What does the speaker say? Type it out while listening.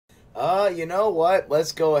You know what?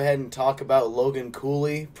 Let's go ahead and talk about Logan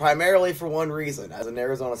Cooley, primarily for one reason. As an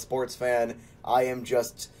Arizona sports fan, I am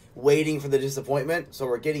just waiting for the disappointment, so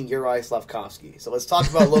we're getting Uri Slavkovsky. So let's talk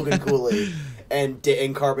about Logan Cooley and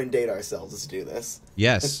carbon date ourselves. Let's do this.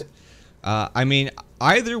 Yes. I mean,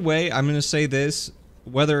 either way, I'm going to say this.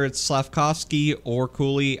 Whether it's Slavkovsky or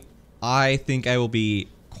Cooley, I think I will be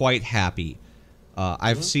quite happy.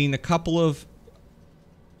 I've seen a couple of...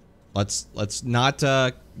 Let's not,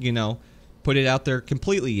 put it out there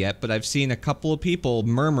completely yet, but I've seen a couple of people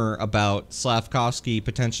murmur about Slavkovsky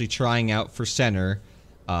potentially trying out for center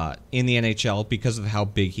in the NHL because of how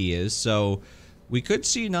big he is. So we could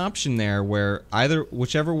see an option there where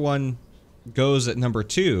whichever one goes at number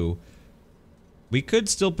 2, we could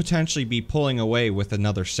still potentially be pulling away with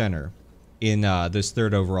another center in this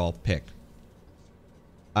 3rd overall pick.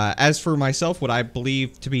 As for myself, what I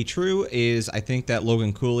believe to be true is I think that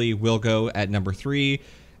Logan Cooley will go at number 3,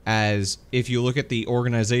 as if you look at the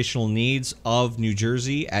organizational needs of New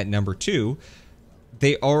Jersey at number 2,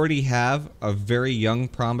 they already have a very young,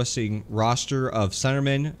 promising roster of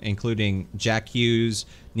centermen, including Jack Hughes,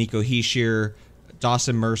 Nico Hischier,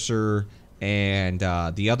 Dawson Mercer, and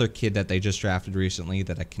the other kid that they just drafted recently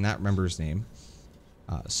that I cannot remember his name.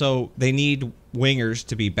 So they need wingers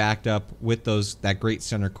to be backed up with that great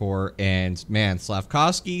center core. And man,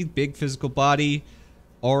 Slavkovsky, big physical body,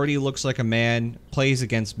 already looks like a man, plays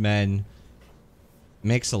against men.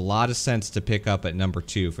 Makes a lot of sense to pick up at number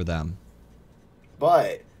 2 for them.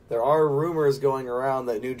 But there are rumors going around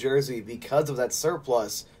that New Jersey, because of that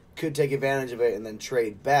surplus, could take advantage of it and then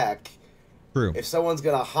trade back. True. If someone's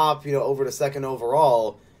going to hop, over to 2nd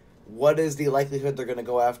overall, what is the likelihood they're going to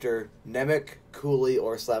go after Nemec, Cooley,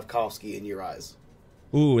 or Slavkovsky in your eyes?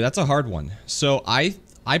 Ooh, that's a hard one. So I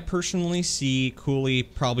personally see Cooley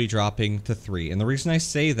probably dropping to 3. And the reason I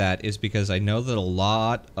say that is because I know that a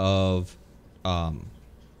lot of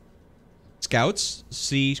scouts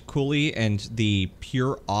see Cooley and the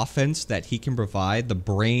pure offense that he can provide, the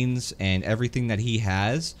brains and everything that he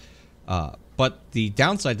has. But the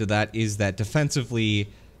downside to that is that defensively,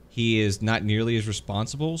 he is not nearly as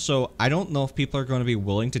responsible. So I don't know if people are going to be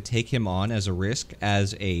willing to take him on as a risk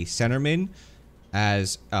as a centerman,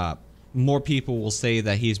 as more people will say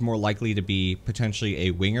that he's more likely to be potentially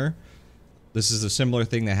a winger. This is a similar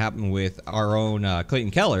thing that happened with our own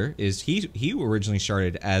Clayton Keller. Is he originally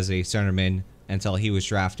started as a centerman until he was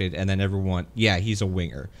drafted, and then everyone, yeah, he's a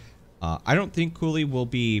winger. I don't think Cooley will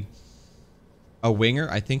be a winger.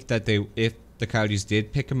 I think that if the Coyotes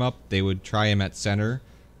did pick him up, they would try him at center.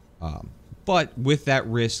 But with that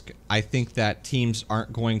risk, I think that teams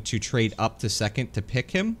aren't going to trade up to 2nd to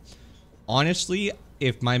pick him. Honestly,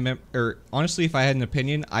 if I had an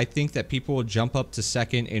opinion, I think that people will jump up to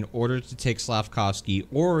 2nd in order to take Slavkovsky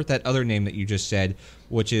or that other name that you just said,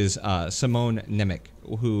 which is Simon Nemec,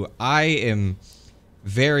 who I am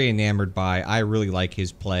very enamored by. I really like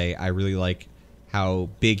his play. I really like how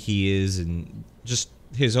big he is and just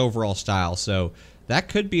his overall style. So that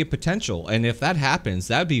could be a potential, and if that happens,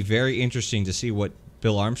 that would be very interesting to see what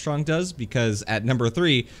Bill Armstrong does, because at number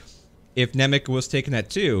 3, if Nemec was taken at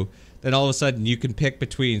 2, then all of a sudden you can pick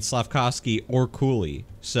between Slavkovsky or Cooley.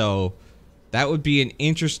 So that would be an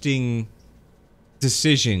interesting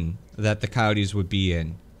decision that the Coyotes would be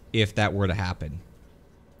in if that were to happen.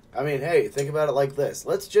 I mean, hey, think about it like this.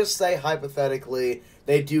 Let's just say, hypothetically,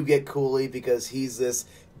 they do get Cooley because he's this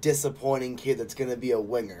disappointing kid that's going to be a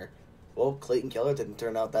winger. Well, Clayton Keller didn't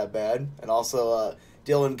turn out that bad. And also,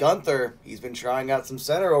 Dylan Guenther, he's been trying out some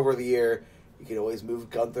center over the year. You could always move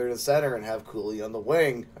Guenther to center and have Cooley on the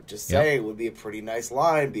wing. I'm just saying, it would be a pretty nice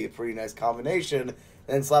line, be a pretty nice combination.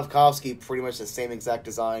 And Slavkovsky, pretty much the same exact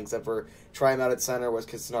design, except for try him out at center, worst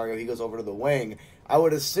case scenario, he goes over to the wing. I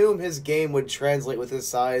would assume his game would translate with his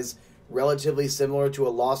size relatively similar to a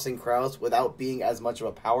Lawson Krause without being as much of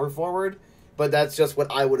a power forward. But that's just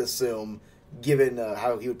what I would assume, given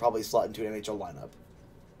how he would probably slot into an NHL lineup.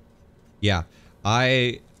 Yeah,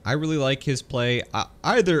 I really like his play.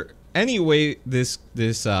 Either way this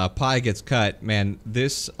pie gets cut, man,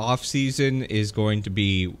 this offseason is going to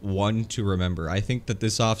be one to remember. I think that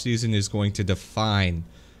this offseason is going to define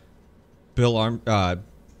Bill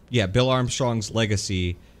Armstrong's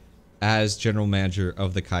legacy as general manager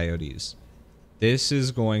of the Coyotes. This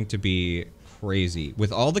is going to be crazy.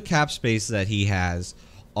 With all the cap space that he has,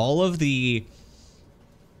 all of the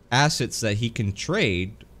assets that he can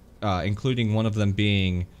trade, including one of them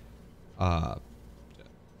being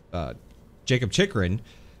Jacob Chikrin,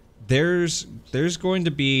 there's going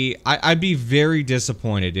to be... I'd be very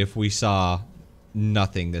disappointed if we saw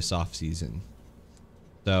nothing this offseason.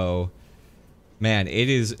 So Man, it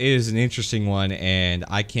is an interesting one, and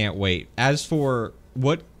I can't wait. As for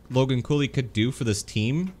what Logan Cooley could do for this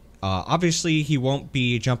team, obviously he won't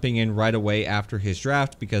be jumping in right away after his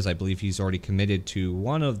draft because I believe he's already committed to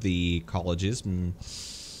one of the colleges,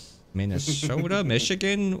 Minnesota,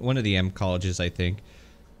 Michigan, one of the M colleges, I think.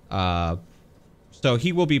 So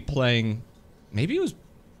he will be playing. Maybe it was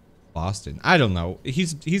Boston. I don't know.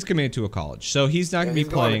 He's committed to a college, so he's not going to be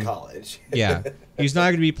playing. Going to college. Yeah, he's not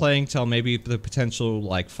going to be playing till maybe the potential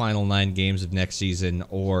like final 9 games of next season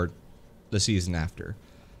or the season after.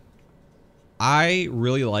 I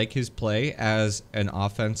really like his play as an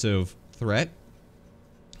offensive threat.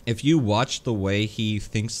 If you watch the way he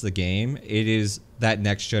thinks the game, it is that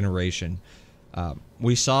next generation.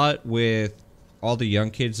 We saw it with all the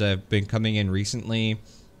young kids that have been coming in recently.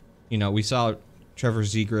 You know, we saw Trevor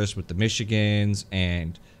Zegras with the Michigans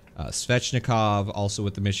and Svechnikov also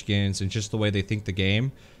with the Michigans, and just the way they think the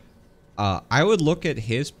game. I would look at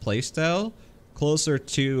his play style closer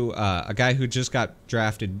to a guy who just got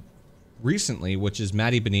drafted recently, which is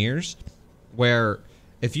Matty Beniers, where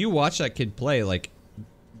if you watch that kid play, like,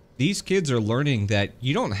 these kids are learning that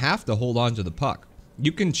you don't have to hold on to the puck.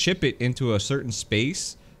 You can chip it into a certain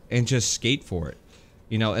space and just skate for it.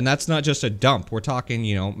 You know, and that's not just a dump. We're talking,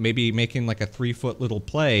 you know, maybe making like a 3-foot little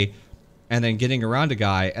play and then getting around a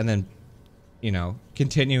guy and then, you know,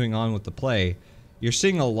 continuing on with the play. You're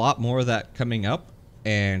seeing a lot more of that coming up,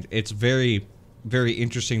 and it's very, very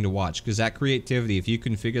interesting to watch because that creativity, if you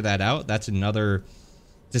can figure that out, that's another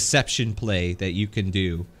deception play that you can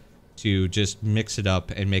do to just mix it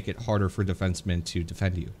up and make it harder for defensemen to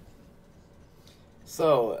defend you.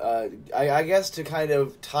 So, I guess to kind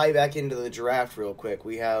of tie back into the draft real quick,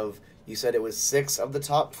 we have, you said it was 6 of the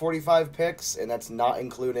top 45 picks, and that's not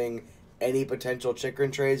including any potential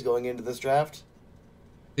Chychrun trades going into this draft?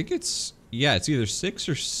 I think it's either 6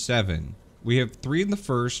 or 7. We have 3 in the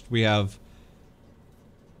first. We have,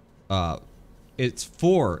 it's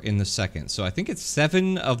 4 in the second. So I think it's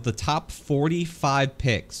 7 of the top 45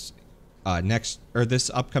 picks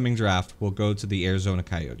this upcoming draft will go to the Arizona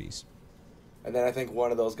Coyotes. And then I think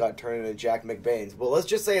one of those got turned into Jack McBain's. But let's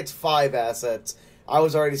just say it's 5 assets. I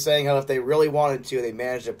was already saying how if they really wanted to, they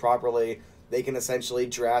managed it properly, they can essentially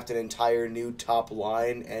draft an entire new top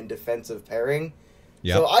line and defensive pairing.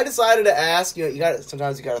 Yep. So I decided to ask, you know,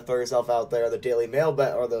 sometimes you got to throw yourself out there on the daily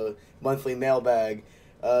mailbag or the monthly mailbag.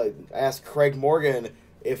 Ask Craig Morgan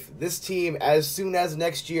if this team, as soon as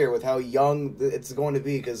next year, with how young it's going to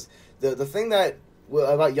be, because the thing that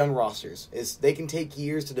about young rosters is they can take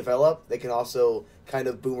years to develop. They can also kind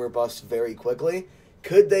of boom or bust very quickly.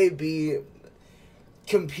 Could they be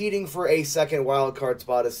competing for a second wild card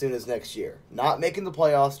spot as soon as next year? Not making the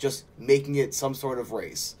playoffs, just making it some sort of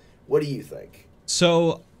race. What do you think?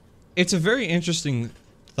 So it's a very interesting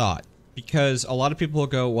thought because a lot of people will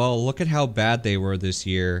go, well, look at how bad they were this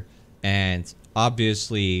year, and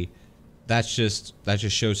obviously that just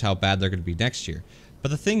shows how bad they're going to be next year. But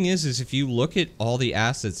the thing is if you look at all the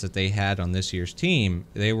assets that they had on this year's team,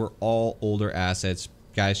 they were all older assets,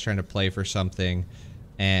 guys trying to play for something,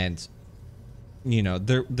 and you know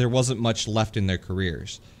there wasn't much left in their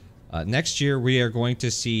careers. Next year we are going to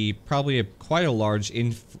see probably quite a large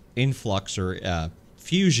influx or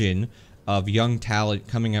fusion of young talent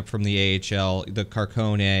coming up from the AHL, the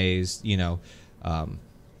Carcones, you know,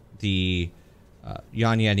 the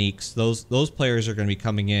Jan Yanniks. Those players are going to be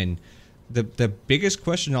coming in. The biggest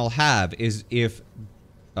question I'll have is if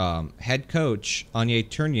head coach Andre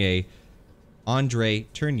Tournier, I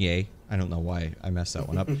don't know why I messed that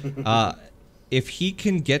one up, if he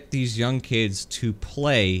can get these young kids to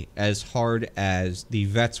play as hard as the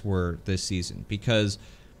vets were this season. Because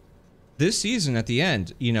this season at the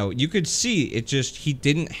end, you know, you could see it just,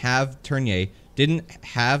 Tournier didn't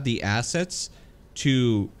have the assets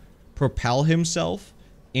to propel himself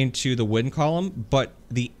into the win column, but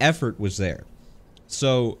the effort was there.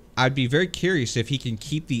 So I'd be very curious if he can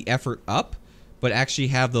keep the effort up, but actually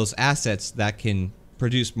have those assets that can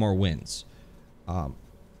produce more wins.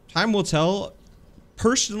 Time will tell.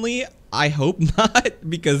 Personally, I hope not,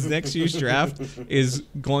 because next year's draft is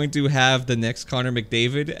going to have the next Connor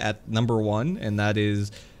McDavid at number 1, and that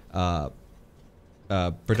is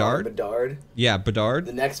Bedard. Yeah, Bedard.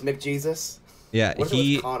 The next McJesus. Yeah, what are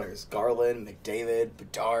those Connors? Garland, McDavid,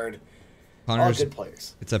 Bedard. Connors, all good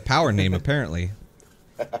players. It's a power name, apparently.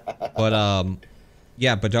 But,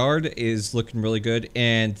 yeah, Bedard is looking really good,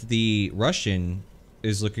 and the Russian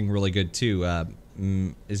is looking really good, too.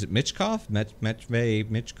 Is it Michkov? Matvey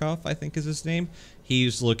Michkov, I think is his name.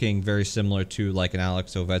 He's looking very similar to like an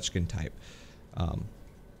Alex Ovechkin type.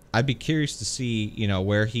 I'd be curious to see,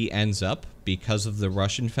 where he ends up because of the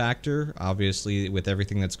Russian factor. Obviously, with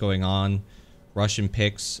everything that's going on, Russian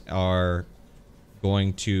picks are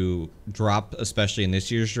going to drop, especially in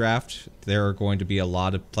this year's draft. There are going to be a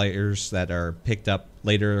lot of players that are picked up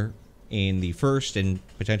later in the first and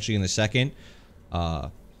potentially in the second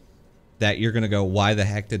that you're going to go, why the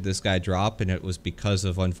heck did this guy drop? And it was because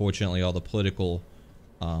of, unfortunately, all the political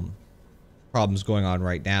problems going on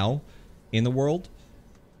right now in the world.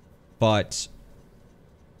 But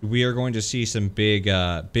we are going to see some big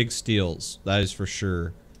steals, that is for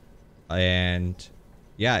sure. And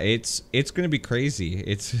yeah, it's going to be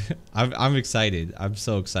crazy. I'm excited. I'm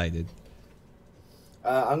so excited.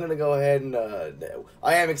 I'm going to go ahead and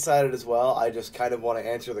I am excited as well. I just kind of want to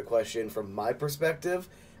answer the question from my perspective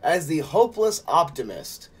as the hopeless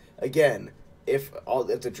optimist. Again, if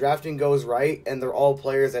the drafting goes right and they're all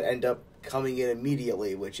players that end up coming in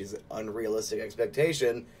immediately, which is an unrealistic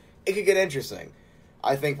expectation, it could get interesting.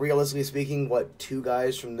 I think, realistically speaking, 2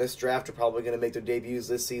 guys from this draft are probably going to make their debuts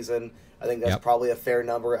this season. I think that's probably a fair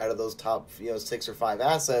number out of those top 6 or 5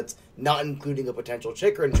 assets, not including a potential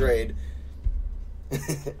Chikrin trade.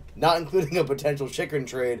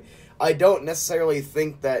 I don't necessarily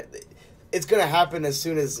think that it's going to happen as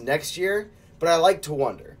soon as next year, but I like to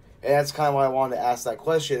wonder. And that's kind of why I wanted to ask that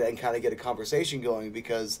question and kind of get a conversation going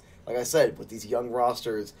because, like I said, with these young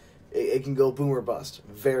rosters, it can go boom or bust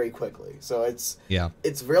very quickly. So it's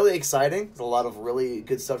really exciting. There's a lot of really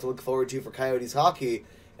good stuff to look forward to for Coyotes hockey.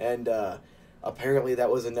 And apparently that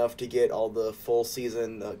was enough to get all the full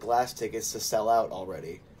season glass tickets to sell out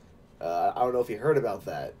already. I don't know if you heard about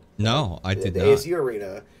that. No, I did not. The ASU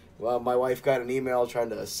Arena. Well, my wife got an email trying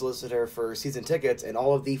to solicit her for season tickets, and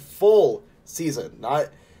all of the full season, not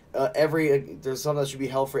there's some that should be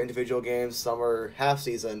held for individual games, some are half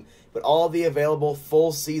season, but all of the available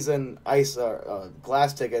full season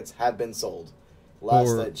glass tickets have been sold.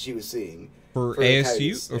 That she was seeing for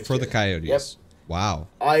ASU or for the Coyotes. Yep. Wow.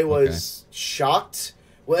 I was shocked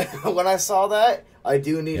when I saw that. I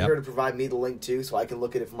do need her to provide me the link too, so I can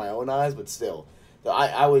look at it from my own eyes. But still,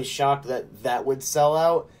 I was shocked that would sell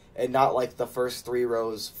out and not like the first 3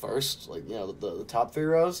 rows first, like the top 3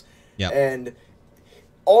 rows. Yeah. And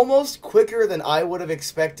almost quicker than I would have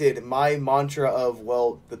expected, my mantra of,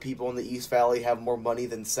 the people in the East Valley have more money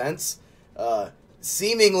than sense,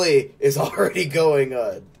 seemingly is already going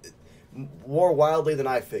more wildly than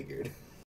I figured.